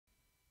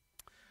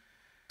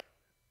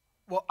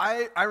Well,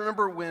 I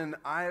remember when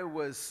I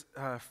was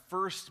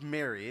first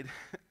married,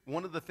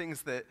 one of the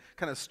things that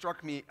kind of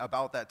struck me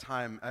about that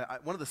time,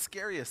 one of the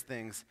scariest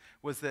things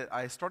was that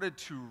I started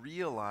to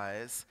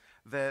realize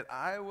that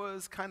I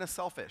was kind of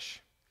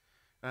selfish.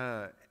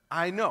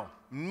 I know,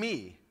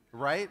 me,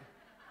 right?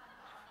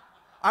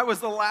 I was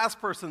the last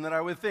person that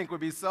I would think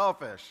would be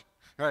selfish.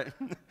 Right.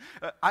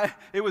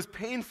 It was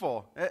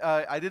painful.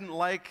 I didn't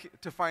like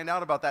to find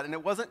out about that. And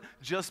it wasn't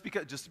just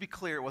because, just to be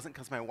clear, it wasn't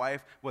because my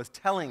wife was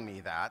telling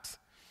me that.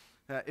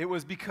 It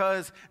was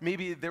because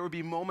maybe there would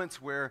be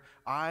moments where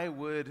I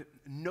would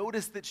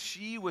notice that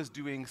she was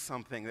doing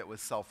something that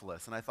was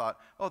selfless. And I thought,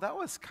 oh, that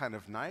was kind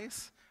of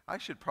nice. I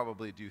should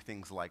probably do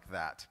things like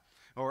that.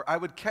 Or I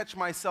would catch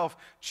myself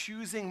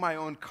choosing my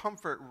own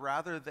comfort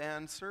rather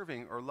than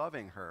serving or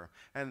loving her.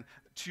 And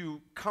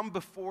to come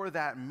before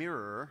that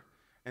mirror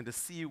and to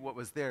see what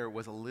was there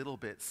was a little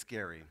bit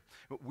scary.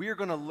 But we're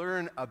going to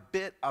learn a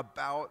bit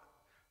about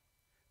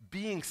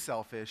being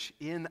selfish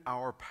in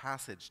our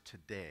passage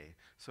today.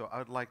 So I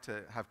would like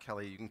to have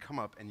Kelly, you can come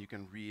up and you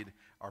can read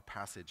our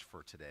passage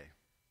for today.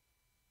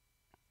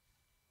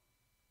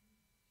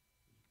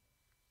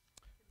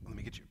 Let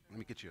me get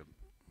you.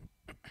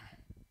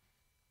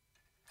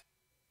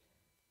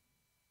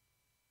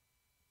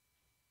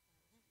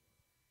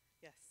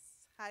 Yes.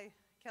 Hi.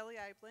 Kelly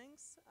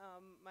Eiblings.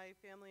 My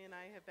family and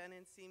I have been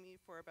in Simi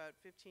for about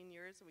 15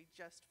 years, and we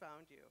just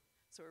found you.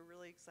 So we're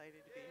really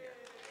excited to be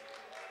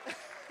here.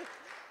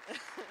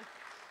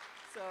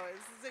 So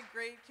this is a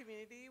great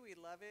community. We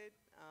love it.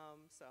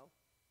 So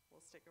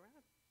we'll stick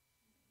around.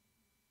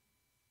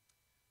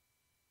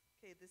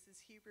 Okay, this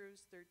is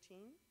Hebrews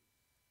 13.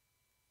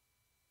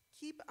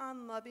 Keep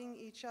on loving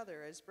each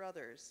other as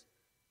brothers.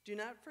 Do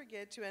not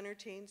forget to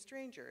entertain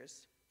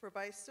strangers, for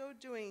by so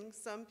doing,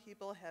 some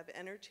people have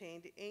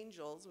entertained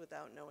angels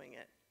without knowing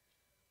it.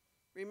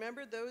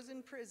 Remember those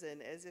in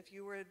prison as if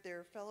you were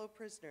their fellow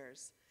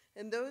prisoners,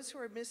 and those who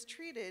are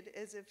mistreated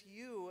as if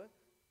you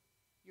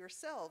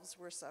yourselves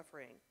were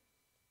suffering.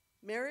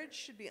 Marriage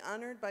should be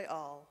honored by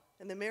all,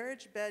 and the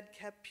marriage bed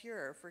kept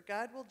pure, for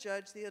God will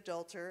judge the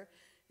adulterer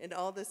and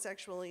all the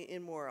sexually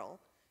immoral.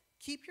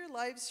 Keep your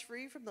lives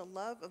free from the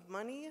love of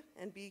money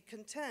and be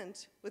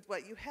content with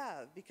what you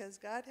have, because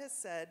God has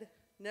said,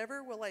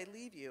 "Never will I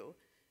leave you,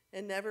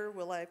 and never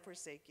will I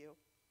forsake you."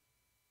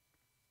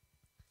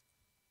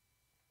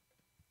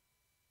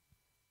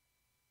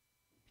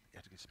 You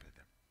have to get spit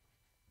there.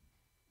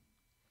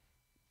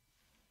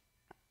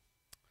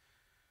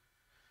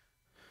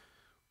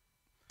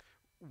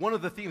 One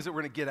of the themes that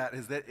we're going to get at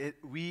is that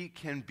we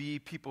can be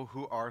people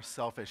who are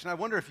selfish. And I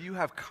wonder if you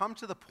have come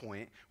to the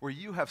point where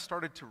you have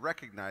started to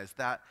recognize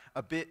that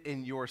a bit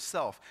in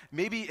yourself.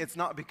 Maybe it's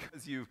not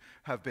because you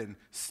have been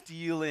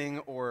stealing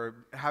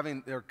or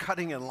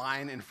cutting in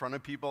line in front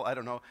of people. I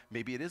don't know.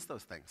 Maybe it is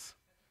those things,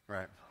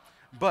 right?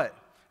 But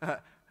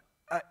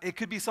it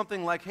could be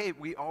something like, hey,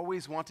 we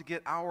always want to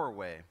get our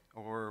way,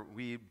 or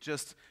we are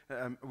just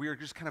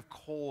kind of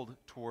cold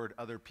toward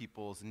other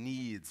people's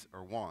needs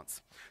or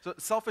wants. So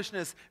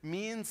selfishness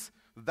means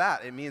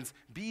that. It means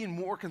being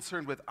more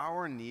concerned with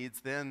our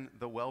needs than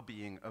the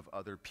well-being of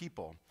other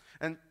people.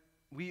 And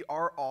we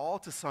are all,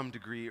 to some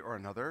degree or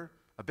another,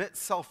 a bit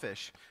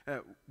selfish.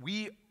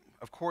 We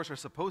of course, are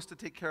supposed to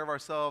take care of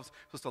ourselves,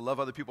 supposed to love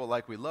other people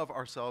like we love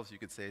ourselves. You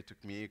could say it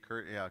took me,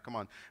 Kurt, yeah, come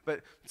on.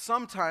 But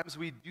sometimes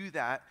we do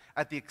that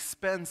at the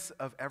expense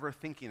of ever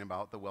thinking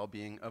about the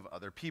well-being of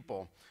other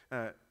people.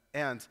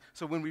 And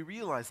so when we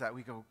realize that,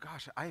 we go,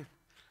 gosh, I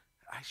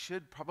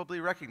should probably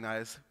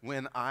recognize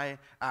when I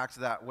act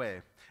that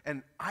way.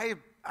 And I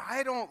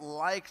don't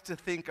like to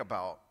think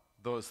about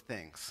those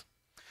things.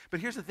 But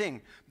here's the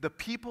thing, the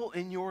people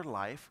in your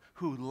life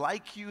who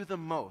like you the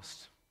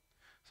most,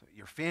 so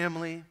your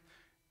family,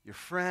 your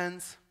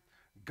friends,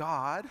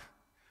 God,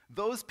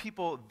 those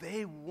people,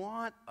 they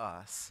want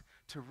us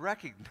to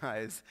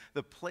recognize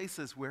the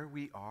places where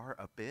we are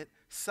a bit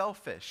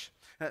selfish.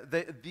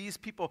 These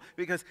people,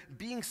 because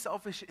being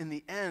selfish in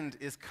the end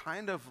is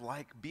kind of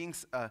like being,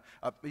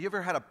 you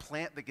ever had a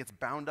plant that gets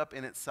bound up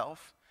in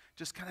itself?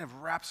 Just kind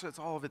of wraps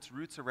all of its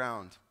roots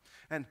around.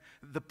 And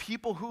the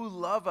people who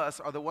love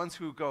us are the ones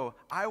who go,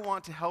 I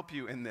want to help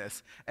you in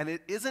this. And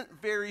it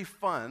isn't very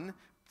fun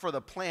for the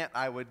plant,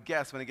 I would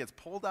guess, when it gets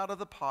pulled out of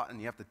the pot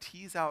and you have to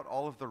tease out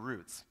all of the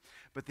roots.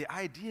 But the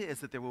idea is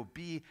that there will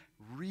be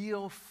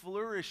real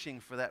flourishing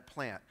for that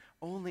plant,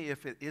 only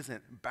if it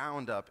isn't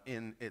bound up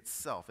in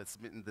itself. It's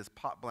in this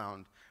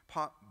pot-bound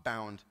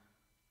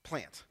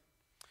plant.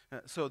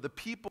 So the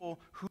people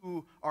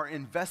who are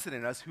invested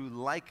in us, who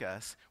like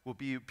us, will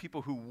be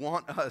people who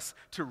want us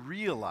to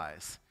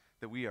realize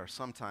that we are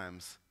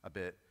sometimes a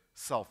bit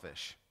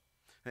selfish.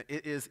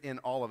 It is in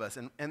all of us.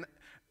 And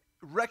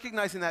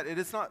recognizing that it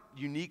is not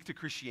unique to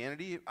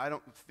Christianity, I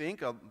don't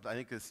think. I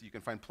think you can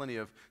find plenty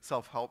of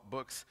self-help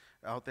books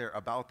out there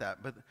about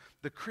that. But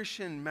the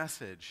Christian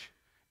message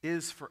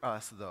is for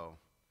us, though,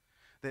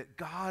 that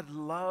God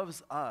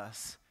loves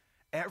us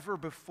ever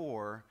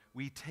before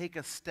we take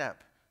a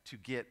step to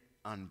get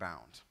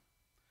unbound.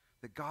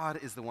 that God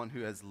is the one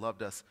who has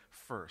loved us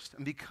first.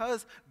 And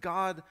because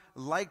God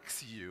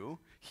likes you,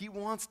 he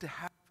wants to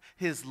have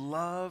his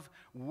love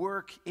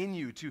work in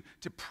you, to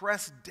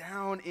press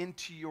down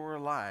into your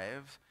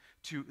life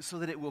so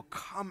that it will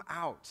come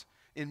out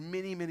in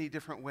many, many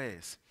different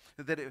ways.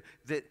 That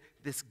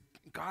this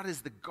God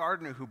is the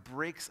gardener who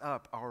breaks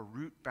up our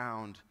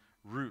root-bound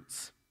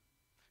roots.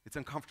 It's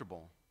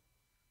uncomfortable,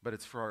 but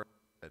it's for our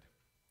good.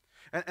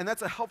 And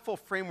that's a helpful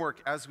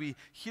framework as we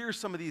hear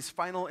some of these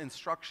final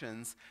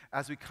instructions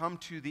as we come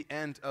to the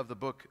end of the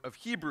book of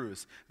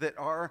Hebrews that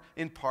are,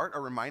 in part, a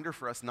reminder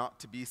for us not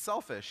to be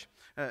selfish.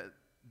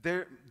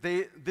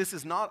 This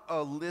is not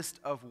a list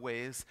of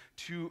ways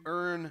to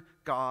earn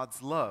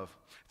God's love.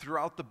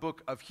 Throughout the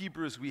book of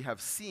Hebrews, we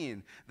have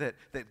seen that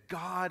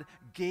God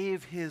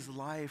gave his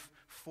life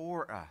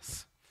for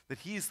us, that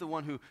he's the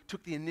one who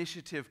took the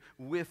initiative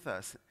with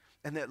us,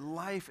 and that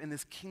life in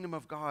this kingdom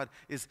of God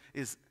is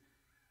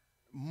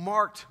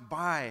marked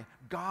by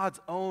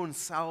God's own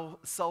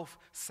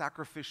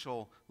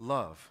self-sacrificial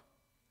love,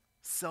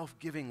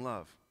 self-giving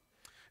love.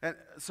 And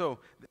so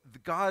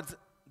God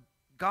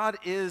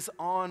is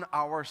on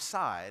our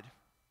side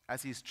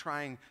as he's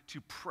trying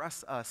to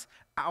press us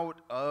out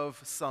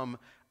of some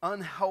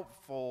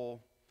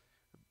unhelpful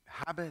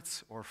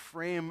habits or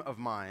frame of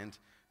mind.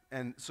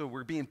 And so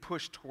we're being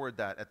pushed toward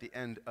that at the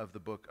end of the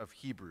book of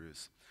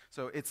Hebrews.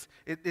 So it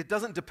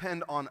doesn't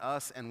depend on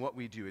us and what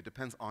we do. It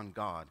depends on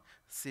God.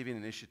 Saving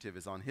initiative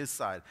is on his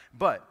side.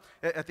 But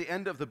at the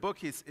end of the book,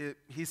 he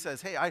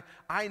says, hey,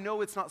 I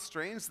know it's not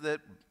strange that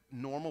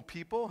normal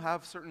people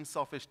have certain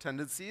selfish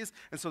tendencies.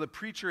 And so the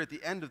preacher at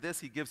the end of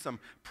this, he gives some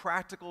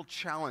practical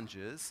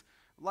challenges,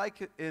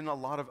 like in a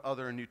lot of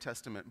other New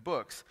Testament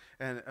books.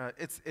 And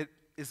it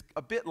is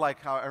a bit like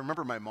how I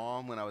remember my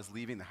mom when I was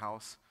leaving the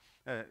house.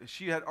 I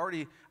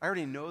already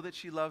know that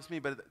she loves me,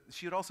 but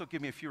she would also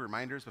give me a few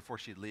reminders before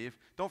she'd leave.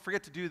 Don't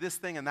forget to do this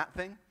thing and that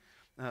thing.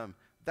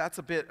 That's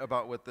a bit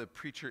about what the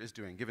preacher is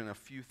doing, giving a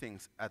few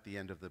things at the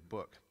end of the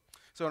book.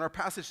 So in our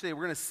passage today,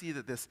 we're going to see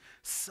that this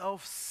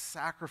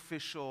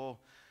self-sacrificial,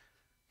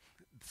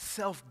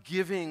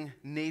 self-giving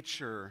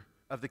nature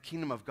of the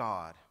kingdom of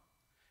God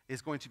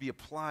is going to be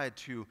applied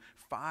to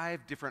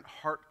 5 different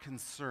heart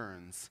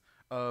concerns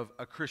of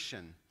a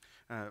Christian.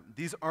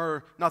 These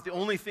are not the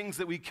only things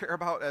that we care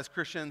about as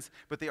Christians,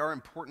 but they are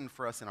important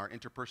for us in our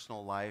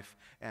interpersonal life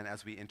and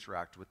as we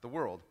interact with the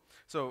world.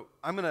 So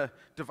I'm going to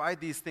divide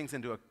these things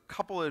into a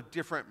couple of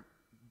different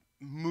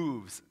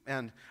moves,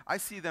 and I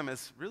see them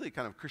as really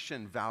kind of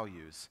Christian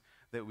values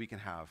that we can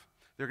have.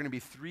 There are going to be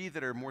 3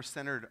 that are more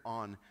centered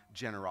on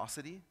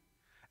generosity,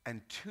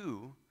 and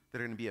 2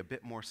 that are going to be a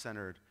bit more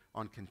centered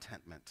on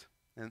contentment.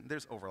 And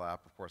there's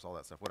overlap, of course, all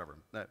that stuff, whatever.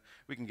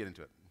 We can get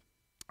into it.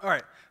 All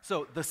right,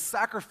 so the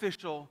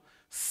sacrificial,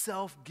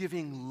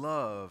 self-giving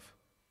love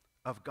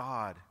of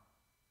God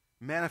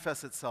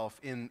manifests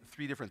itself in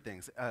 3 different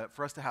things.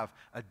 For us to have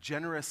a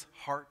generous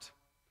heart,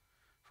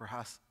 for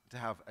us to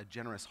have a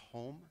generous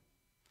home,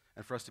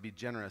 and for us to be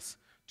generous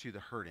to the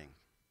hurting.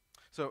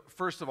 So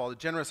first of all, the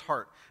generous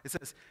heart. It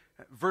says,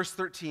 verse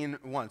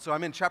 13:1. So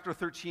I'm in chapter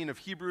 13 of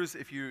Hebrews.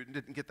 If you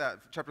didn't get that,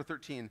 chapter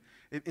 13.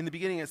 In the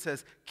beginning it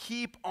says,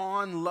 keep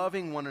on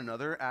loving one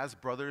another as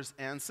brothers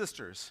and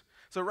sisters.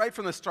 So right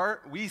from the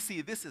start, we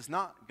see this is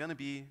not going to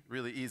be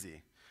really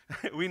easy.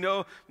 we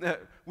know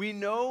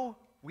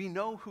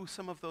who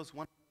some of those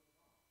one.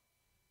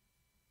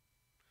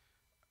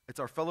 It's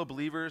our fellow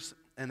believers,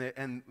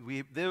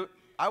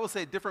 I will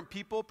say different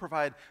people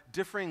provide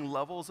differing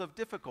levels of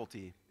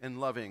difficulty in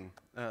loving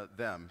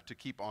them, to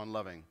keep on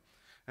loving.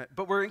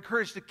 But we're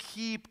encouraged to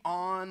keep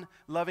on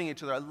loving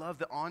each other. I love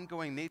the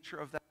ongoing nature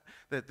of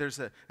that there's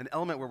an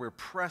element where we're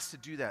pressed to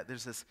do that.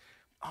 There's this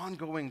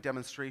ongoing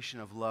demonstration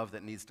of love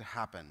that needs to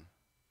happen.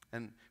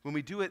 And when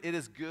we do it, it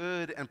is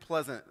good and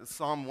pleasant.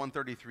 Psalm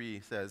 133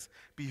 says,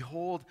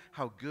 behold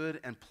how good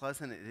and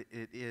pleasant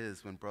it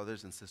is when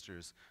brothers and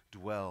sisters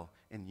dwell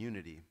in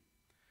unity.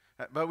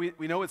 But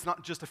we know it's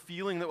not just a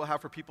feeling that we'll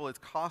have for people, it's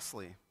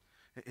costly.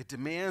 It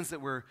demands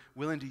that we're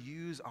willing to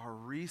use our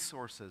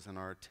resources and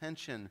our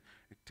attention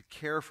to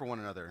care for one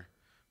another,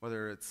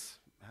 whether it's,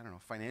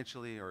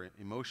 financially or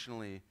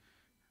emotionally,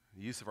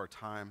 the use of our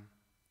time.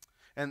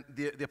 And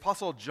the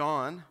Apostle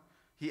John,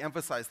 he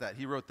emphasized that.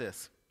 He wrote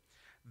this: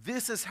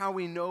 this is how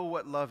we know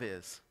what love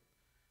is.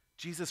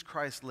 Jesus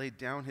Christ laid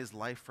down his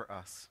life for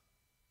us,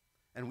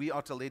 and we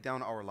ought to lay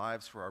down our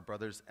lives for our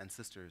brothers and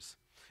sisters.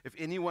 If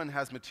anyone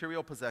has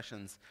material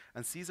possessions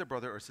and sees a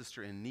brother or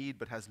sister in need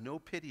but has no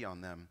pity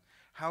on them,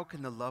 how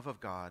can the love of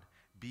God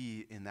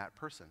be in that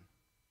person?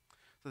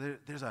 So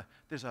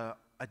there's a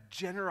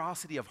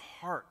generosity of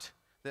heart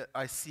that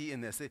I see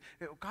in this.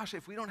 Gosh,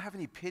 if we don't have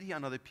any pity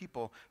on other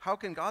people, how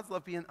can God's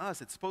love be in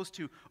us? It's supposed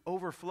to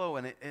overflow,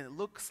 and it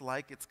looks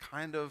like it's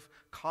kind of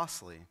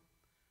costly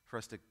for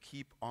us to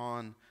keep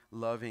on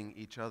loving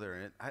each other.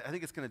 And I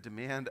think it's going to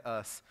demand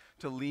us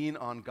to lean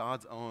on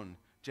God's own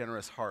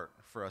generous heart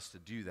for us to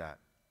do that.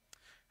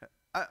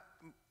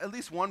 At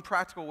least one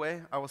practical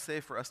way, I will say,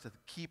 for us to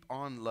keep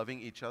on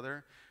loving each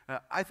other,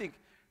 I think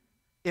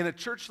In a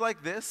church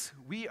like this,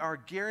 we are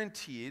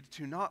guaranteed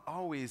to not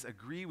always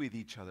agree with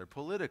each other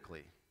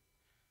politically,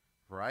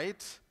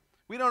 right?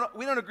 We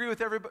don't agree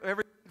with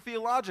every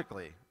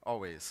theologically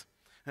always.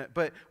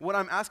 But what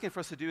I'm asking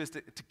for us to do is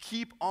to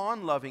keep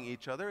on loving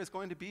each other is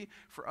going to be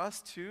for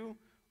us to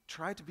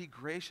try to be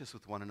gracious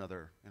with one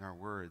another in our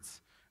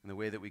words, in the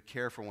way that we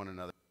care for one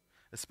another.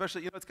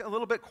 Especially, it's a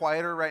little bit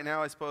quieter right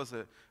now, I suppose.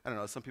 I don't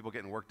know, some people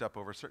getting worked up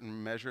over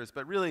certain measures.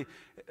 But really,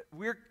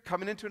 we're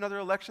coming into another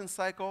election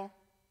cycle.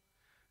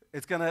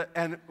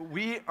 And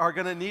we are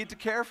going to need to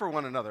care for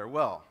one another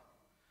well.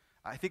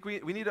 I think we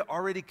need to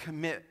already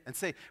commit and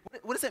say,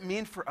 what does it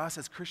mean for us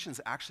as Christians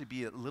to actually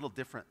be a little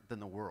different than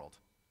the world?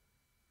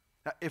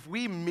 Now, if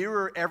we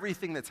mirror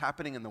everything that's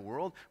happening in the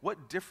world,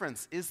 what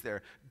difference is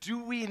there?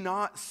 Do we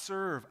not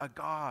serve a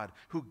God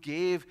who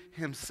gave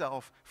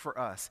himself for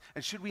us?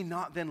 And should we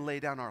not then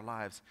lay down our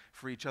lives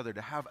for each other,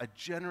 to have a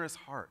generous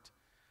heart,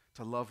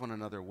 to love one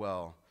another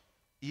well,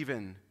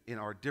 even in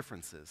our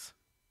differences?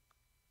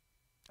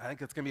 I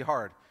think it's going to be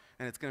hard,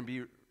 and it's going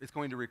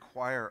to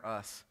require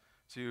us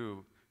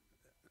to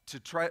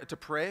try to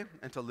pray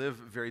and to live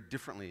very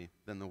differently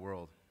than the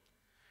world.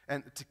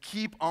 And to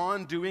keep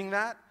on doing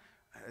that,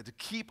 to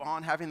keep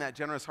on having that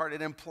generous heart,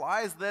 it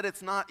implies that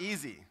it's not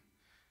easy.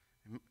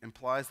 It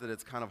implies that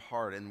it's kind of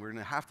hard, and we're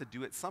going to have to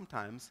do it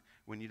sometimes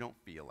when you don't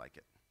feel like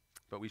it.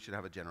 But we should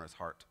have a generous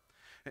heart.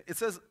 It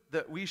says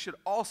that we should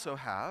also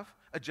have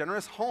a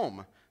generous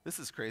home. This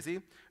is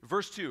crazy.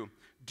 Verse 2,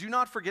 do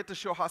not forget to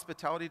show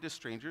hospitality to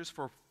strangers,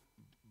 for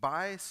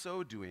by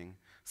so doing,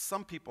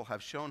 some people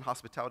have shown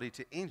hospitality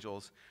to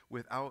angels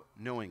without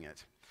knowing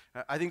it.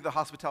 I think the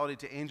hospitality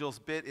to angels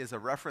bit is a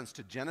reference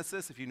to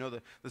Genesis. If you know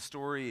the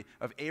story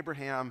of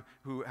Abraham,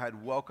 who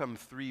had welcomed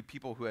 3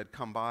 people who had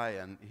come by,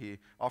 and he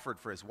offered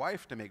for his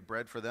wife to make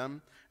bread for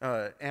them.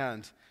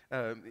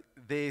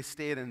 They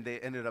stayed, and they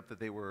ended up that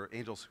they were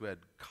angels who had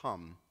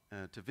come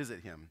to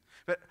visit him.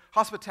 But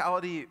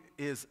hospitality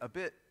is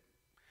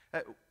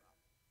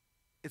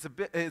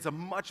it's a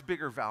much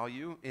bigger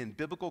value in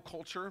biblical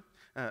culture,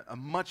 a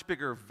much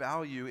bigger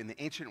value in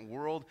the ancient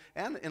world,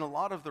 and in a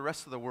lot of the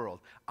rest of the world.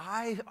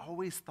 I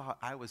always thought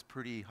I was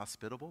pretty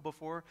hospitable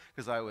before,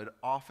 because I would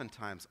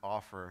oftentimes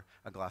offer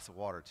a glass of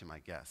water to my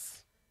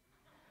guests.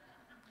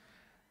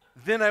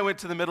 Then I went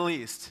to the Middle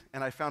East,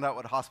 and I found out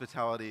what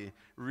hospitality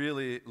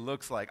really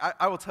looks like.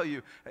 I will tell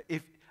you,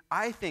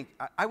 I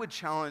would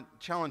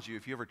challenge you,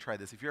 if you ever try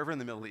this, if you're ever in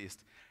the Middle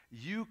East,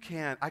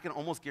 I can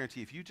almost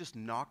guarantee if you just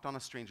knocked on a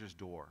stranger's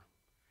door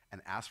and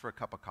asked for a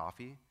cup of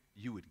coffee,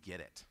 you would get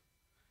it.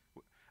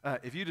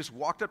 If you just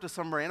walked up to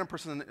some random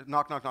person and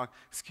knock,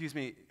 excuse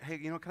me, hey,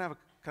 can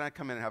I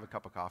come in and have a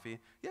cup of coffee?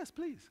 Yes,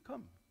 please,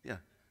 come. Yeah.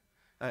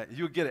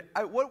 You would get it.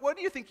 What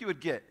do you think you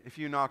would get if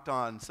you knocked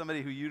on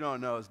somebody who you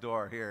don't know's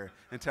door here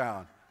in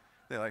town?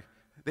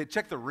 They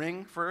check the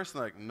ring first,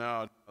 and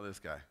no, this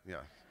guy,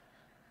 yeah.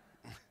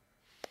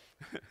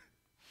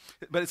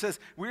 But it says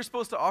we're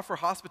supposed to offer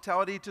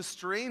hospitality to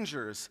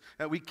strangers.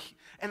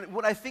 And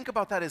what I think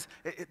about that is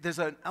there's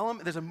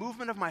a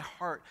movement of my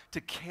heart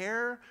to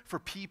care for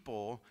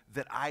people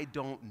that I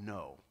don't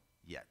know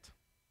yet.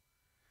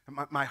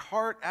 My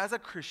heart as a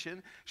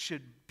Christian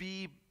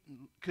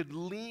could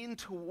lean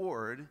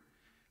toward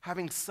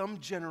having some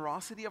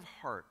generosity of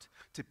heart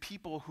to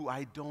people who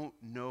I don't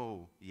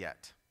know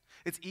yet.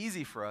 It's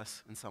easy for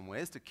us, in some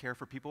ways, to care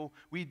for people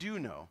we do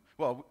know.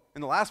 Well,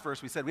 in the last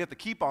verse, we said we have to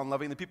keep on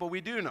loving the people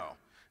we do know.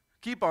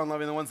 Keep on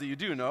loving the ones that you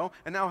do know,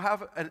 and now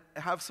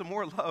have some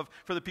more love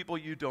for the people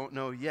you don't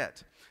know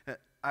yet.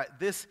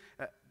 This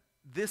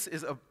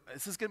is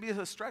going to be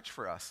a stretch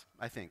for us,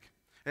 I think.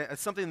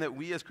 It's something that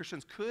we as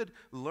Christians could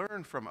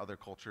learn from other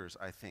cultures,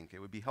 I think. It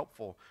would be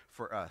helpful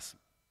for us.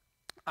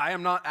 I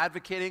am not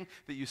advocating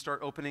that you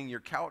start opening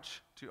your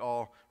couch to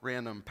all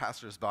random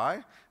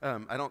passersby.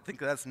 I don't think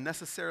that's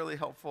necessarily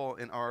helpful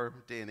in our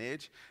day and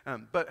age.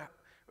 But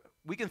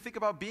we can think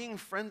about being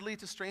friendly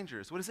to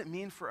strangers. What does it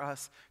mean for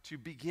us to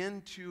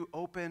begin to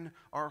open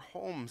our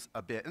homes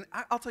a bit? And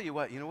I'll tell you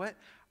what,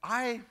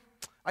 I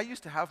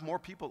used to have more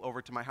people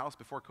over to my house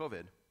before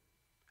COVID.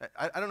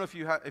 I don't know if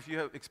you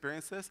have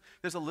experienced this.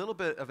 There's a little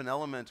bit of an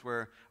element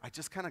where I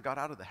just kind of got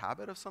out of the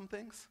habit of some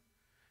things.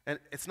 And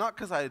it's not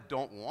because I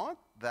don't want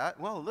that.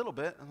 Well, a little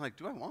bit. I'm like,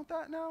 do I want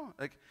that now?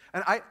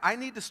 And I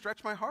need to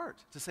stretch my heart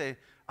to say,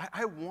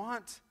 I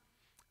want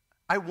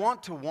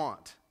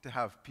to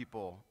have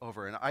people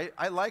over. And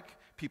I like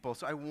people,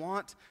 so I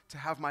want to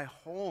have my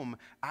home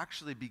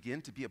actually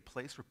begin to be a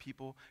place where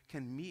people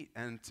can meet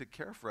and to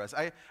care for us.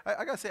 I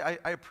got to say,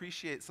 I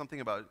appreciate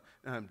something about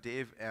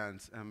Dave and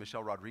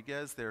Michelle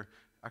Rodriguez. They're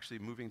actually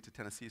moving to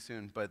Tennessee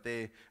soon, but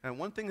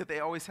one thing that they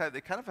always had, they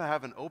kind of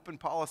have an open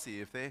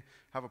policy. If they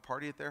have a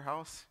party at their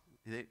house,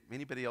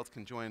 anybody else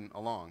can join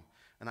along.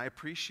 And I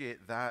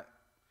appreciate that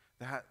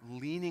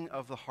leaning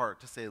of the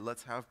heart to say,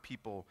 let's have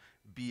people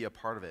be a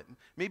part of it.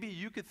 Maybe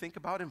you could think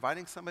about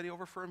inviting somebody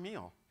over for a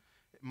meal.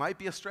 It might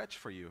be a stretch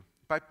for you.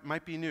 It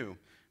might be new,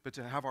 but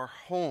to have our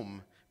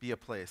home be a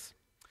place.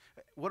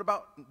 What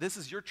about, this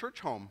is your church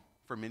home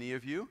for many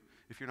of you.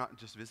 if you're not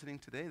just visiting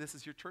today, this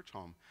is your church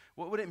home.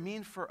 What would it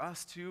mean for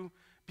us to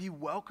be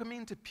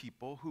welcoming to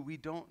people who we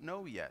don't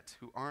know yet,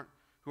 who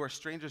are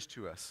strangers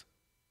to us?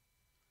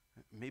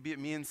 Maybe it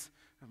means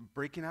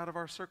breaking out of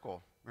our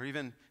circle, or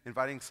even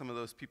inviting some of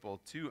those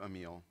people to a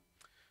meal.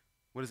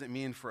 What does it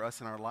mean for us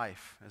in our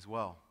life as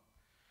well?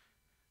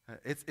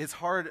 It's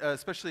hard,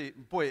 especially,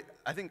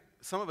 I think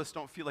some of us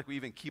don't feel like we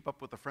even keep up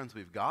with the friends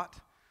we've got.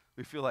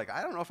 We feel like,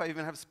 I don't know if I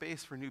even have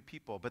space for new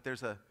people, but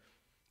there's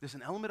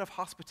an element of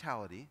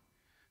hospitality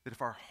that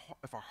if our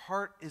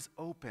heart is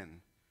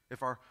open,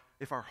 if our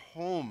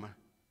home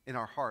in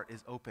our heart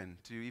is open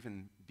to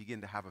even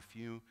begin to have a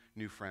few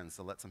new friends,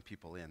 to let some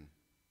people in.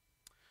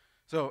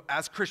 So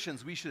as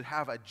Christians, we should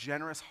have a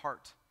generous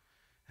heart,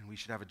 and we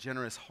should have a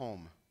generous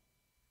home.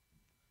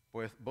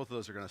 Boy, both of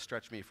those are going to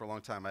stretch me for a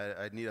long time.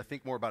 I need to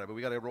think more about it, but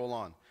we got to roll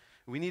on.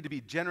 We need to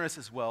be generous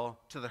as well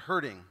to the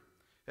hurting.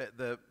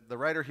 The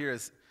writer here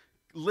is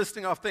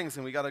listing off things,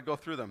 and we got to go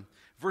through them.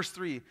 Verse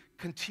 3,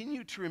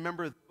 continue to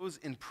remember those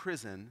in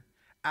prison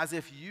as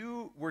if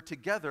you were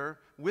together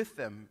with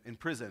them in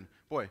prison.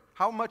 Boy,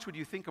 how much would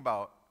you think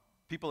about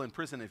people in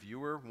prison if you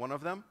were one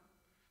of them?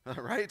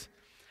 Right?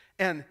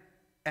 And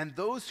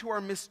those who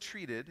are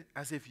mistreated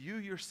as if you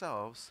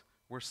yourselves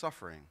were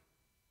suffering.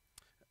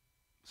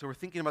 So we're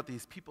thinking about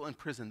these people in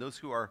prison, those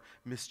who are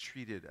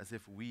mistreated as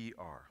if we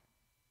are.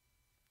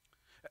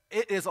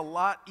 It is a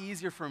lot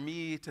easier for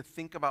me to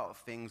think about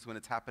things when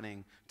it's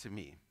happening to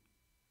me.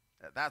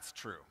 That's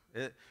true.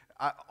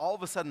 All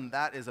of a sudden,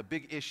 that is a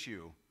big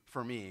issue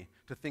for me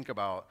to think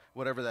about,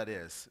 whatever that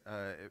is.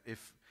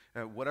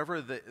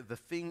 Whatever the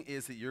thing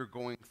is that you're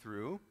going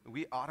through,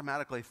 we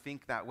automatically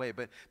think that way.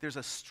 But there's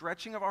a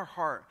stretching of our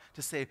heart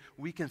to say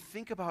we can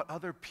think about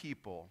other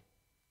people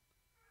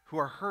who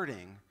are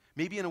hurting,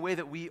 maybe in a way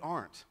that we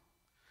aren't.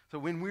 So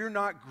when we're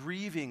not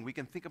grieving, we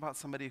can think about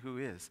somebody who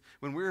is.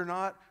 When we're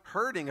not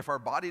hurting, if our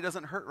body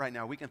doesn't hurt right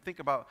now, we can think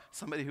about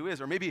somebody who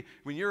is. Or maybe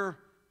when your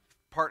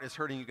part is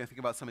hurting, you can think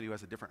about somebody who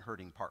has a different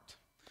hurting part.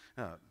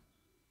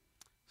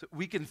 So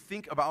we can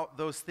think about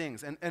those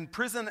things. And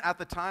prison at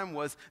the time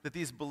was that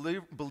these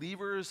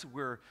believers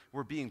were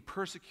being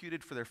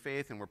persecuted for their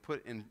faith and were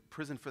put in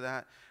prison for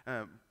that.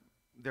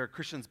 There are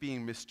Christians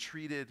being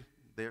mistreated.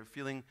 They're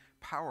feeling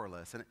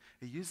powerless. And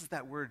it uses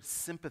that word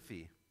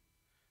sympathy.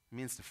 It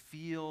means to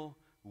feel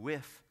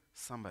with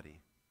somebody.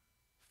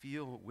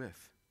 Feel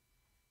with.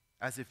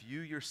 As if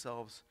you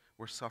yourselves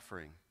were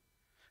suffering.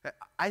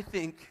 I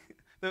think,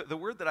 the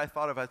word that I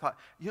thought,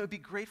 it'd be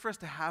great for us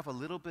to have a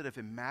little bit of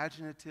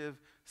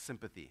imaginative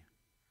sympathy.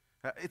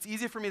 It's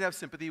easy for me to have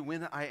sympathy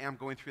when I am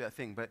going through that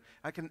thing, but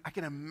I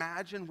can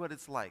imagine what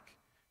it's like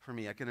for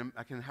me. I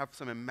can have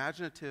some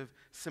imaginative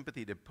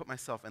sympathy to put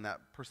myself in that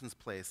person's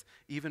place,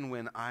 even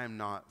when I'm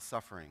not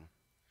suffering.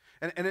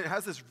 And it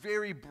has this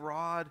very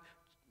broad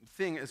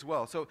thing as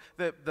well. So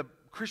the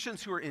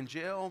Christians who are in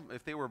jail,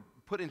 if they were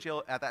put in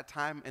jail at that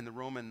time in the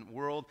Roman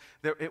world,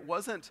 it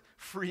wasn't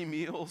free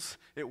meals.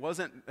 It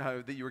wasn't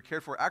that you were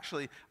cared for.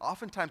 Actually,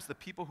 oftentimes the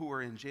people who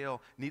were in jail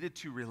needed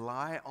to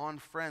rely on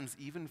friends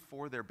even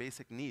for their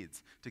basic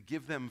needs, to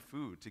give them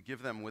food, to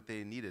give them what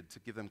they needed, to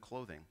give them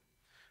clothing.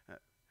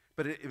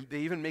 But they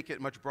even make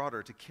it much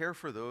broader, to care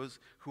for those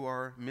who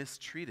are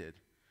mistreated.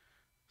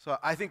 So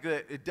I think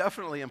that it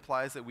definitely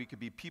implies that we could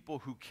be people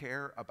who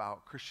care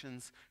about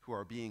Christians who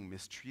are being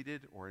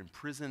mistreated or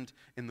imprisoned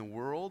in the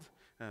world.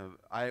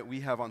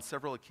 We have on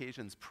several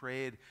occasions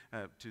prayed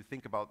to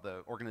think about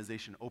the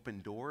organization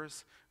Open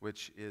Doors,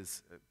 which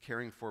is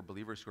caring for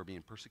believers who are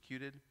being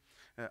persecuted.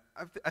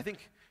 I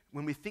think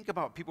when we think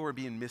about people who are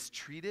being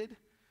mistreated,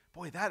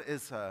 boy, that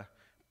is a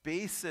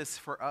basis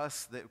for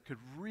us that could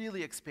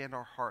really expand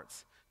our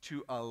hearts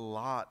to a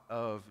lot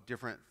of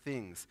different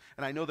things.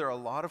 And I know there are a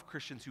lot of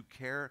Christians who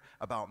care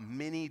about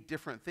many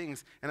different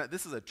things, and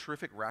this is a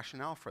terrific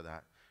rationale for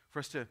that, for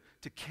us to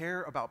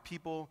care about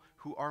people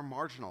who are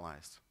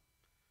marginalized,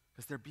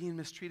 because they're being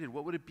mistreated.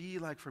 What would it be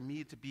like for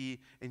me to be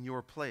in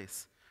your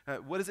place?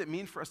 What does it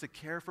mean for us to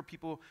care for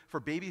people, for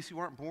babies who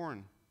aren't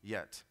born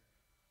yet?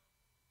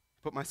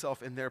 Put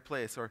myself in their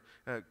place. Or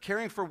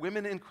caring for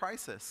women in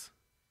crisis.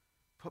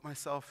 Put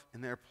myself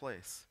in their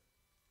place.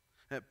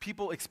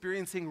 People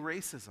experiencing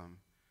racism.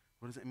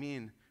 What does it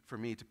mean for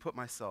me to put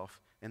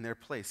myself in their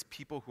place?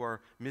 People who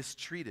are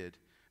mistreated.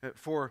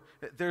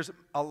 There's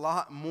a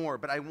lot more,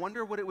 but I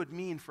wonder what it would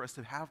mean for us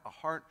to have a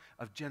heart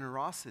of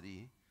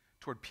generosity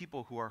toward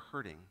people who are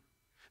hurting.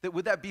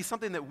 Would that be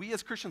something that we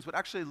as Christians would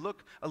actually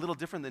look a little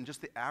different than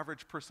just the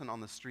average person on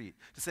the street?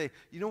 To say,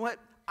 you know what,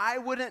 I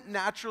wouldn't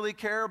naturally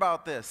care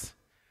about this,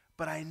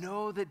 but I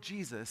know that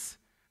Jesus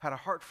had a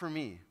heart for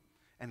me,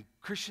 and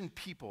Christian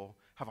people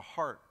have a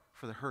heart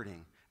for the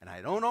hurting. And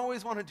I don't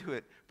always want to do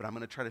it, but I'm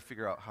going to try to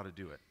figure out how to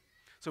do it.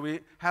 So we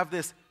have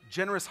this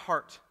generous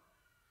heart,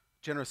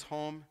 generous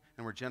home,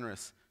 and we're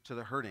generous to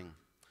the hurting.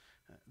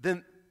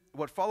 Then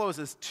what follows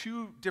is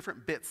two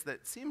different bits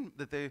that seem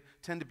that they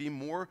tend to be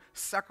more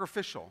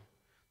sacrificial.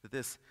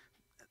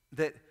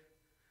 That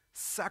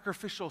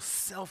sacrificial,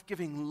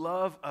 self-giving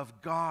love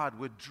of God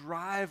would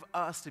drive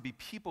us to be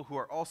people who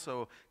are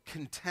also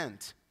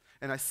content.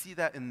 And I see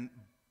that in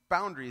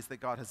boundaries that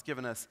God has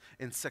given us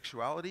in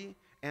sexuality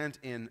and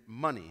in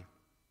money.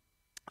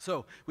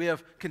 So we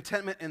have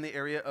contentment in the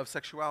area of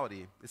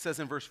sexuality. It says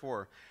in verse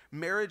 4,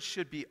 marriage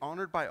should be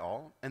honored by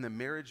all, and the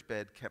marriage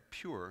bed kept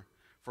pure,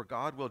 for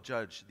God will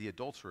judge the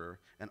adulterer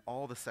and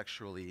all the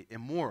sexually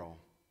immoral.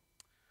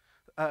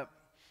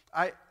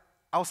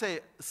 I'll say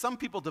some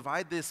people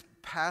divide this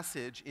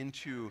passage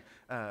into,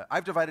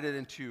 I've divided it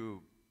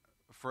into,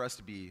 for us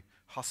to be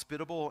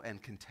hospitable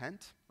and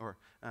content, or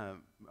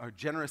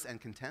generous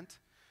and content.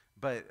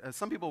 But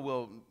some people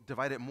will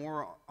divide it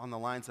more on the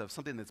lines of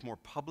something that's more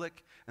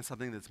public and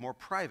something that's more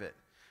private.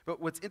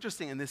 But what's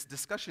interesting in this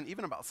discussion,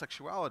 even about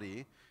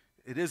sexuality,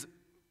 it is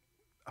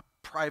a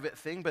private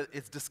thing, but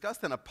it's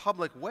discussed in a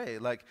public way,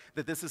 like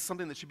that this is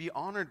something that should be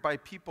honored by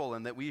people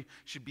and that we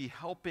should be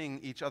helping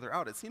each other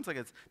out. It seems like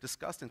it's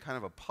discussed in kind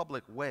of a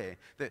public way,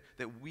 that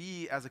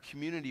we as a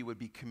community would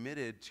be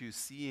committed to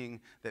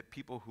seeing that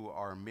people who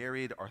are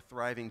married are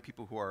thriving,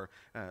 people who are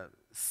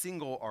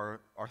single are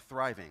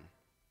thriving.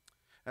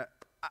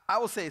 I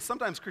will say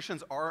sometimes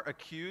Christians are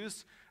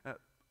accused,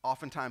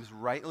 oftentimes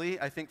rightly,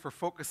 I think, for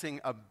focusing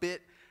a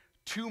bit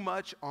too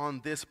much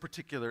on this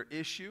particular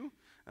issue.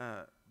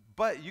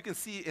 But you can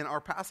see in our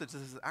passage,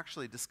 this is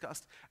actually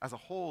discussed as a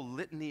whole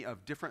litany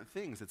of different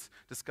things. It's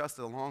discussed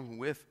along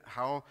with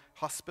how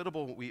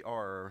hospitable we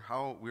are, or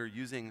how we're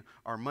using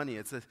our money.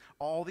 It's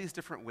all these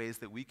different ways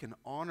that we can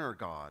honor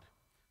God.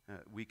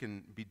 We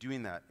can be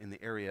doing that in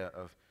the area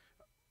of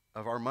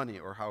our money,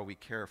 or how we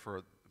care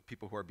for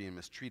people who are being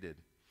mistreated.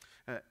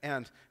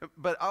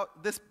 But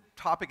this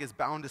topic is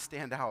bound to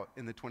stand out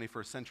in the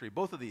 21st century.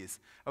 Both of these,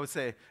 I would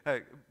say,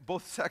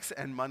 both sex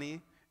and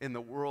money in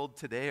the world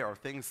today are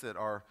things that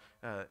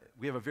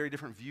we have a very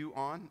different view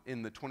on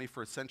in the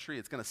 21st century.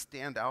 It's going to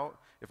stand out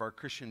if our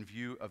Christian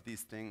view of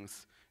these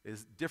things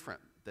is different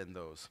than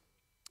those.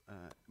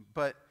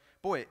 But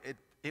boy,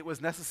 it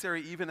was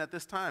necessary even at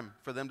this time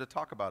for them to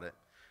talk about it.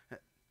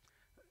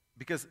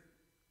 Because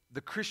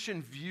the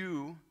Christian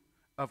view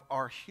of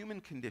our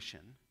human condition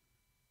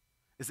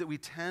is that we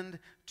tend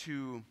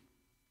to,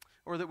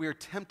 or that we are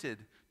tempted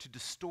to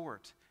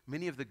distort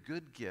many of the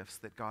good gifts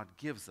that God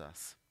gives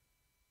us.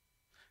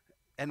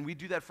 And we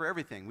do that for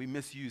everything. We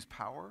misuse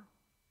power.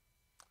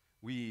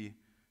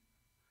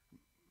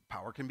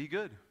 Power can be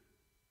good.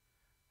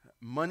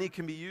 Money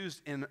can be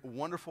used in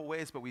wonderful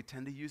ways, but we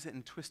tend to use it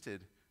in twisted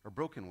or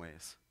broken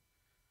ways.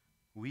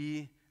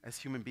 We, as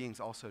human beings,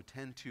 also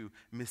tend to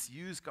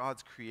misuse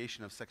God's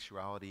creation of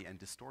sexuality and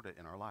distort it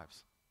in our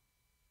lives.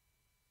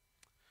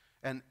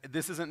 And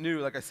this isn't new,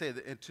 like I say,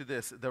 to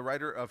this. The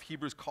writer of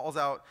Hebrews calls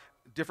out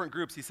different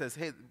groups. He says,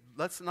 hey,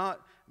 let's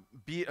not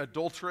be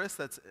adulterous.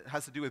 That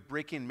has to do with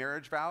breaking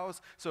marriage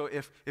vows. So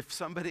if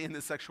somebody in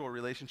this sexual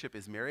relationship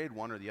is married,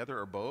 one or the other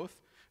or both,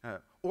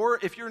 or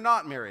if you're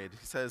not married,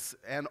 he says,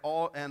 and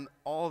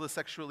all the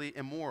sexually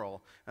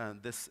immoral.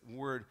 This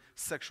word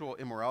sexual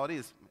immorality,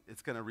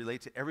 it's going to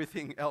relate to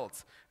everything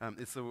else.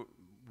 It's the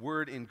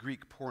word in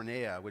Greek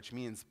porneia, which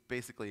means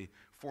basically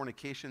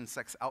fornication,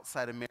 sex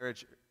outside of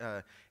marriage,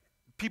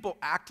 people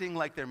acting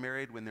like they're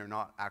married when they're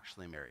not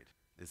actually married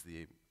is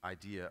the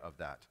idea of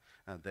that.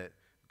 That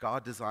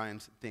God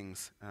designed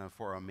things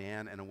for a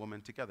man and a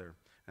woman together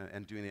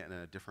and doing it in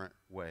a different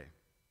way.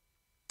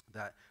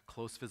 That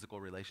close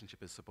physical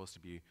relationship is supposed to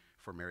be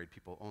for married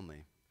people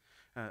only.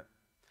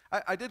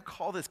 I did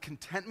call this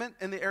contentment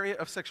in the area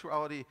of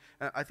sexuality.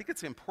 I think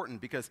it's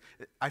important because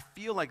I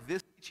feel like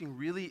this teaching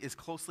really is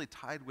closely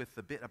tied with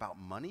the bit about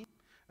money,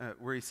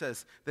 where he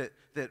says that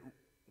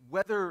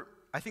whether,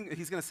 I think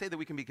he's going to say that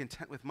we can be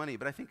content with money,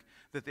 but I think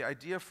that the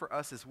idea for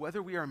us is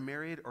whether we are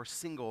married or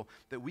single,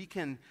 that we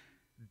can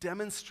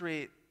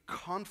demonstrate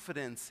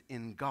confidence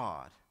in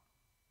God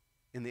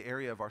in the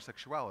area of our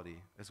sexuality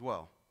as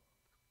well.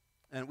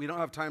 And we don't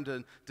have time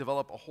to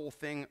develop a whole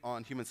thing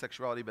on human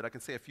sexuality, but I can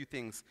say a few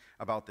things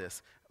about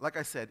this. Like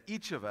I said,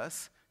 each of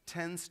us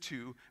tends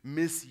to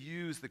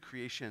misuse the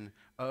creation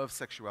of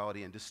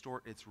sexuality and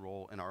distort its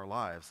role in our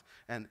lives.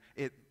 And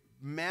it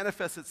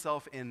manifests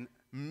itself in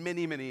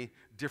many, many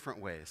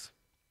different ways.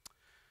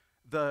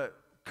 The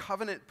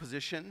covenant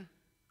position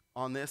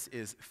on this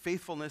is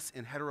faithfulness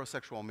in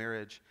heterosexual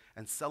marriage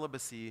and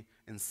celibacy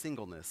in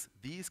singleness.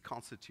 These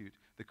constitute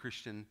the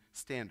Christian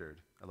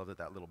standard. I love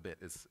that little bit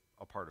is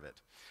a part of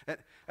it.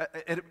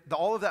 And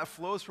all of that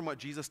flows from what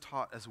Jesus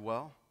taught as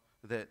well,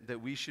 that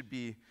we should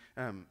be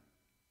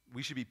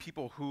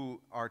people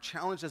who are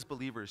challenged as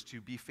believers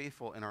to be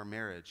faithful in our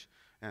marriage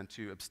and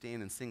to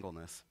abstain in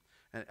singleness.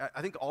 And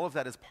I think all of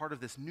that is part of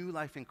this new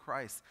life in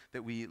Christ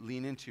that we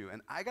lean into.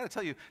 And I got to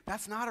tell you,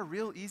 that's not a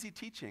real easy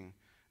teaching,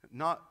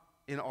 not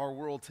in our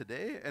world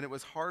today, and it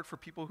was hard for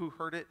people who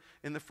heard it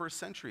in the first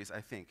centuries, I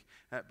think.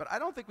 But I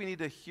don't think we need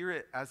to hear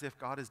it as if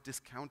God is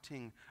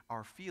discounting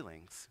our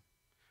feelings,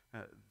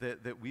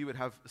 that we would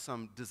have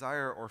some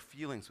desire or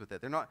feelings with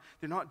it. They're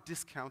not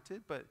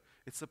discounted, but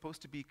it's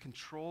supposed to be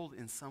controlled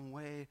in some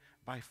way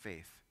by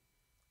faith.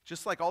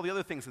 Just like all the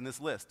other things in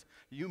this list.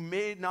 You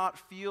may not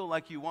feel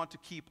like you want to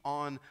keep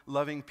on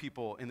loving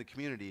people in the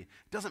community.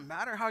 It doesn't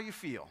matter how you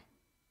feel.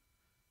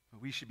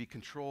 We should be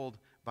controlled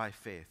by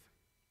faith.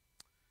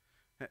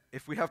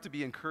 If we have to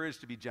be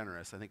encouraged to be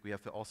generous, I think we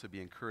have to also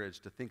be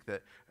encouraged to think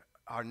that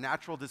our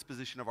natural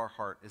disposition of our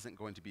heart isn't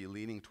going to be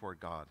leaning toward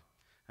God.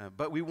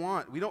 But we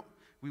want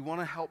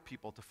to help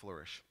people to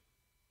flourish.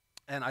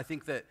 And I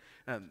think that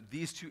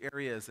these two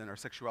areas in our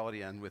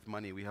sexuality and with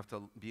money, we have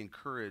to be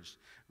encouraged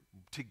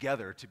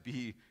together to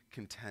be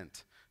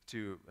content,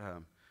 to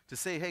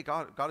say, hey,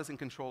 God is in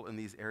control in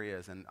these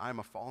areas, and I'm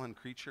a fallen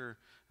creature,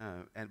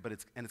 and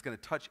it's going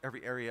to touch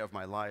every area of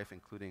my life,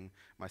 including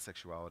my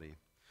sexuality.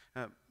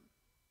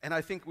 And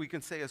I think we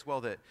can say as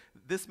well that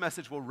this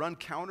message will run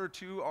counter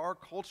to our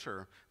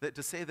culture, that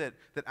to say that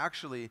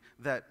actually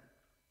that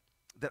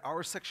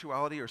our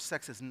sexuality or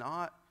sex is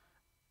not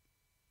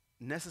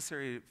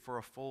necessary for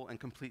a full and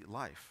complete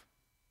life.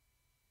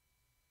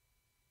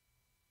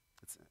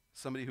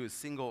 Somebody who is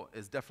single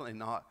is definitely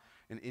not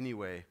in any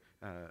way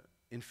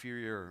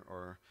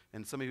inferior,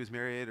 and somebody who's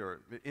married,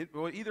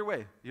 well, either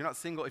way, you're not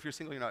single. If you're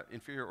single, you're not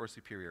inferior or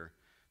superior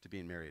to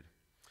being married.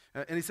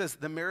 And he says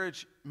the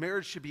marriage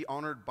should be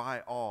honored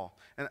by all.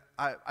 And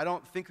I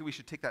don't think that we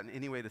should take that in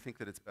any way to think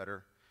that it's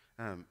better.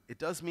 It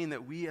does mean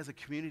that we as a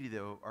community,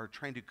 though, are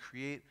trying to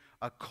create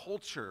a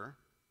culture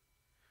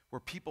where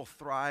people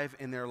thrive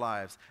in their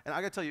lives. And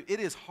I got to tell you, it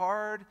is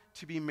hard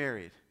to be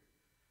married.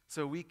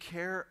 So we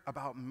care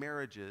about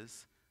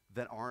marriages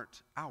that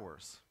aren't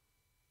ours.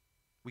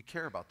 We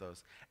care about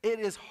those. It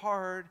is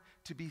hard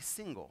to be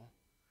single.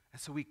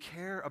 And so we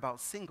care about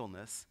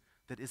singleness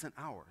that isn't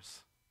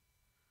ours.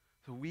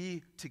 So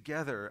we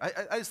together,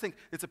 I just think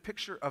it's a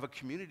picture of a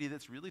community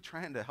that's really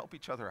trying to help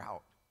each other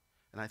out.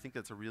 And I think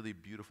that's a really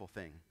beautiful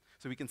thing.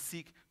 So we can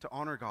seek to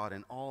honor God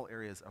in all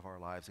areas of our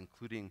lives,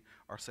 including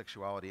our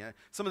sexuality. And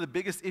some of the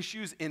biggest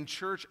issues in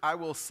church, I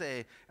will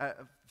say,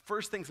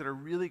 first things that are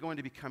really going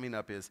to be coming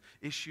up is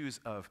issues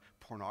of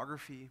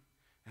pornography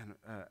and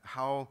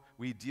how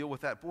we deal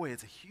with that. Boy,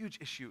 it's a huge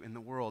issue in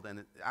the world,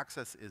 and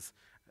access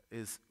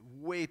is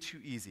way too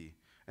easy.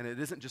 And it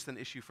isn't just an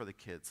issue for the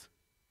kids.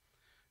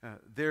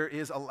 There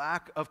is a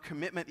lack of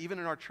commitment, even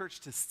in our church,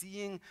 to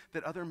seeing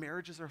that other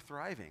marriages are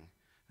thriving.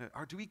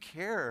 Or do we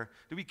care?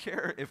 Do we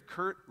care if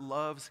Kurt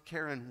loves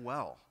Karen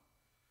well?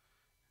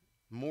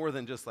 More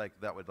than just like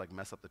that would like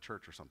mess up the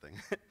church or something.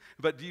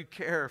 But do you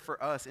care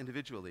for us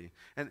individually?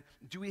 And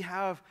do we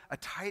have a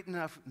tight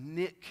enough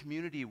knit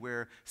community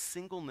where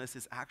singleness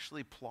is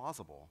actually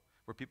plausible,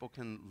 where people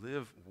can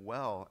live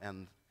well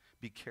and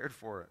be cared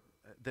for,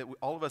 that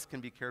all of us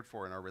can be cared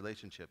for in our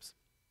relationships?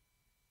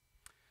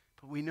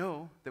 But we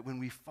know that when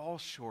we fall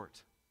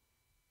short,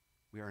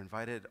 we are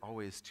invited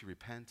always to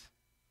repent,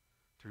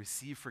 to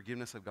receive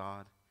forgiveness of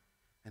God,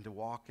 and to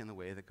walk in the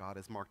way that God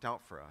has marked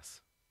out for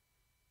us.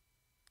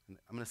 And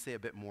I'm going to say a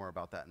bit more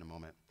about that in a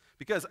moment.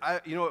 Because,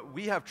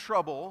 we have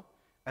trouble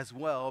as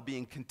well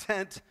being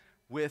content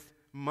with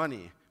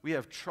money. We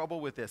have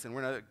trouble with this, and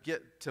we're going to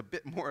get to a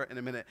bit more in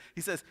a minute.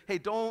 He says, hey,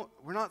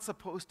 we're not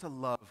supposed to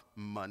love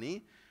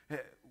money.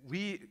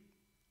 We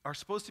are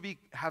supposed to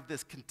have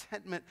this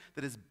contentment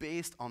that is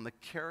based on the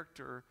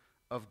character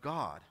of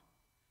God,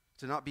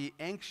 to not be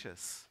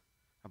anxious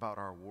about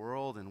our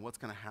world and what's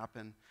going to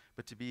happen,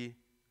 but to be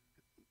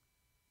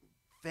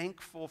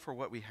thankful for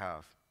what we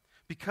have.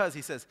 Because,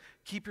 he says,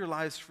 keep your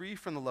lives free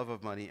from the love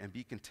of money and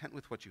be content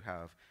with what you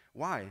have.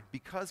 Why?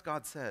 Because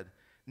God said,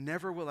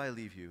 never will I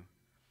leave you,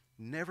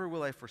 never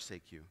will I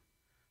forsake you.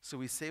 So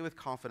we say with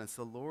confidence,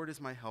 the Lord is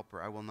my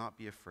helper, I will not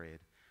be afraid.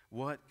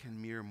 What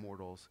can mere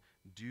mortals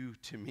do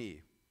to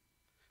me?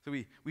 So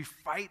we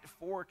fight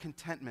for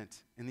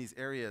contentment in these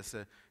areas,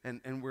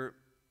 and we're,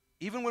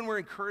 even when we're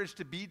encouraged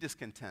to be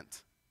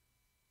discontent,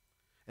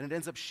 and it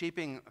ends up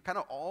shaping kind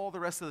of all the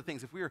rest of the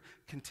things. If we are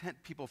content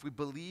people, if we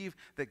believe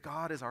that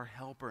God is our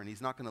helper and he's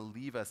not going to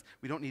leave us,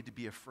 we don't need to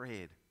be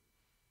afraid.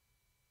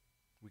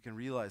 We can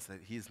realize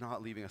that he's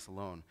not leaving us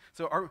alone.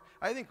 So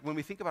I think when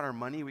we think about our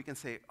money, we can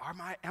say,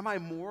 am I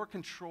more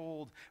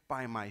controlled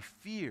by my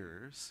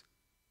fears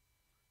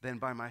than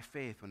by my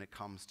faith when it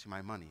comes to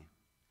my money?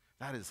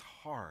 That is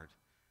hard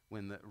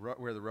where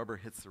the rubber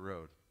hits the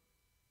road.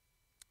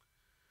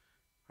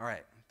 All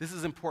right, this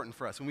is important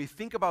for us. When we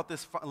think about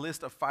this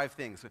list of 5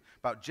 things,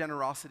 about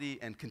generosity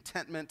and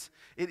contentment,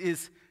 it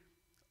is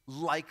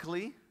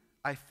likely,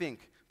 I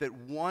think, that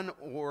one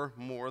or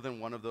more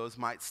than one of those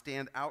might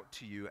stand out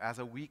to you as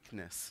a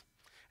weakness.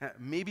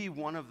 Maybe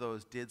one of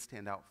those did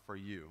stand out for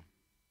you.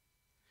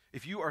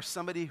 If you are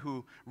somebody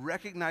who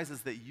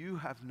recognizes that you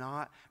have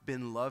not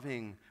been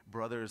loving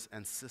brothers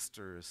and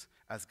sisters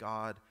as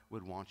God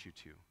would want you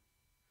to,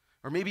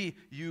 or maybe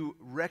you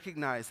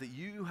recognize that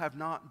you have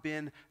not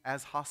been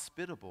as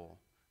hospitable,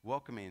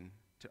 welcoming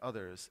to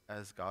others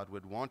as God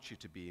would want you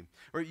to be.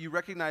 Or you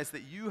recognize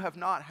that you have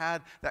not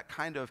had that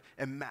kind of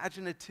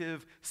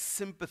imaginative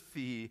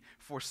sympathy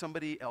for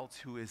somebody else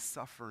who is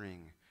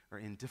suffering or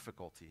in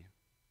difficulty.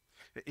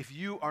 If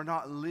you are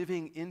not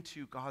living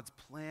into God's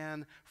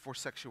plan for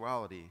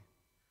sexuality,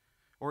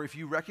 or if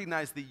you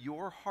recognize that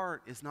your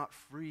heart is not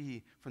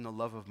free from the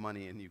love of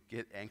money and you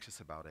get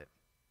anxious about it,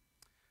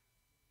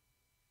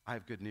 I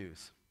have good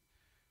news.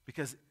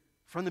 Because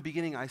From the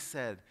beginning, I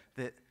said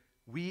that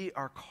we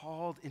are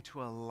called into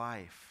a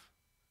life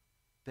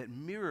that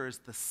mirrors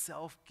the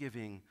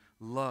self-giving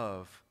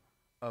love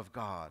of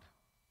God.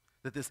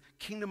 That this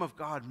kingdom of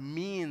God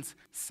means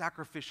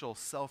sacrificial,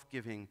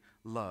 self-giving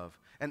love.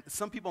 And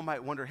some people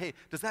might wonder, hey,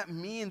 does that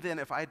mean then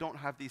if I don't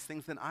have these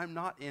things, then I'm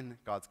not in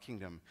God's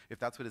kingdom, if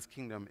that's what his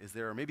kingdom is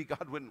there? Or maybe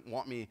God wouldn't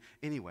want me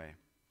anyway.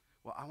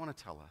 Well, I want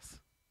to tell us,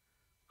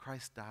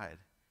 Christ died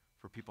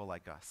for people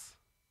like us.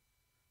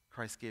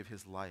 Christ gave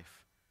his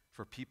life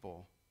for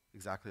people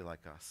exactly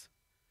like us.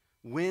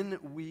 When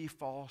we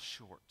fall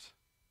short,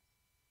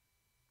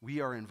 we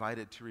are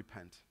invited to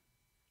repent.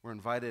 We're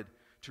invited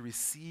to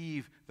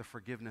receive the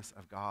forgiveness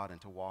of God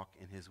and to walk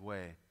in his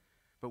way.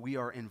 But we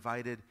are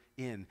invited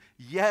in.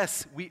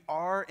 Yes, we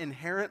are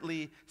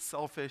inherently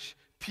selfish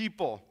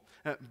people,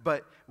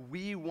 but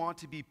we want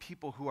to be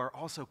people who are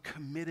also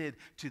committed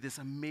to this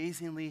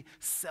amazingly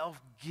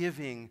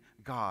self-giving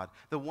God,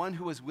 the one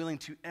who is willing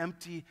to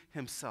empty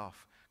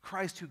himself,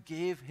 Christ who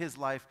gave his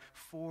life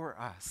for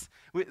us.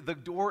 The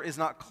door is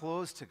not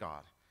closed to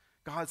God.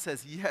 God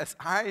says, yes,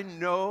 I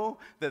know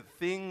that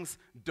things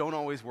don't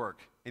always work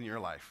in your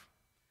life.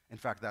 In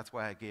fact, that's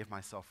why I gave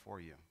myself for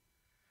you.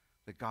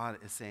 That God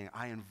is saying,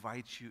 I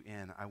invite you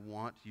in. I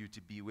want you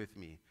to be with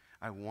me.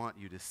 I want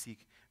you to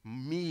seek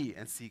me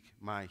and seek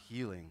my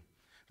healing.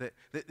 That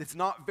it's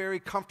not very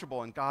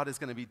comfortable, and God is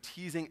going to be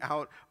teasing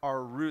out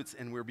our roots,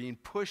 and we're being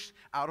pushed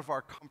out of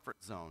our comfort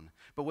zone.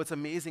 But what's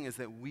amazing is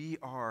that we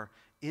are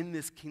in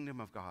this kingdom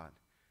of God.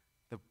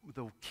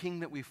 The king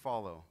that we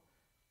follow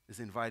is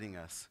inviting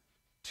us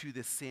to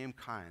this same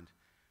kind.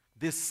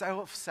 This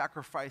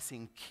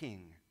self-sacrificing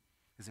king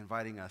is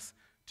inviting us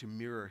to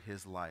mirror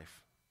his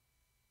life.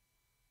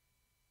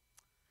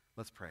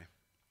 Let's pray.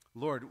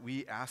 Lord,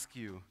 we ask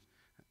you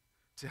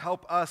to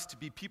help us to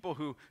be people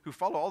who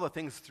follow all the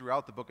things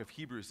throughout the book of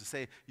Hebrews, to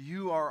say,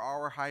 you are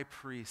our high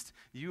priest.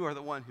 You are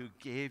the one who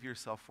gave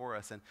yourself for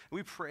us. And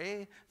we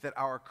pray that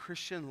our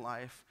Christian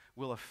life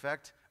will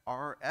affect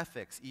our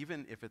ethics,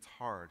 even if it's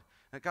hard.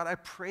 And God, I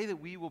pray that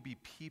we will be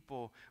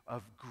people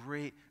of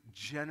great,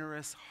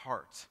 generous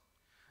heart.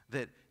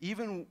 That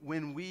even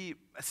when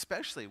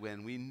especially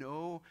when we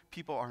know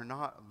people are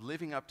not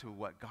living up to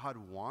what God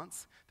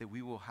wants, that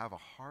we will have a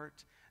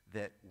heart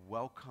that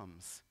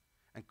welcomes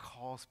and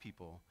calls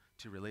people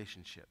to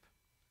relationship.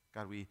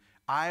 God,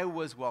 I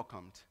was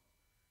welcomed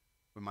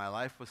when my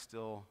life was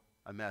still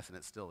a mess, and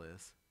it still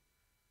is.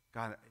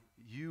 God,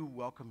 you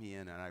welcome me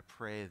in, and I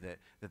pray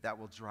that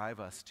will drive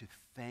us to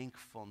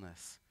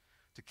thankfulness,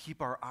 to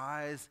keep our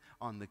eyes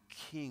on the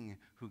King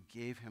who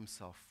gave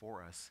himself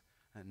for us.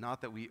 And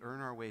not that we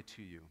earn our way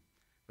to you,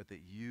 but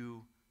that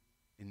you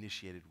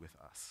initiated with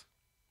us.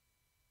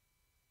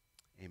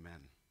 Amen.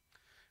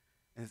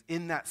 And it's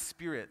in that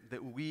spirit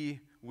that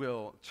we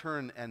will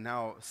turn and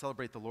now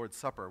celebrate the Lord's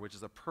Supper, which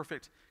is a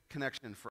perfect connection for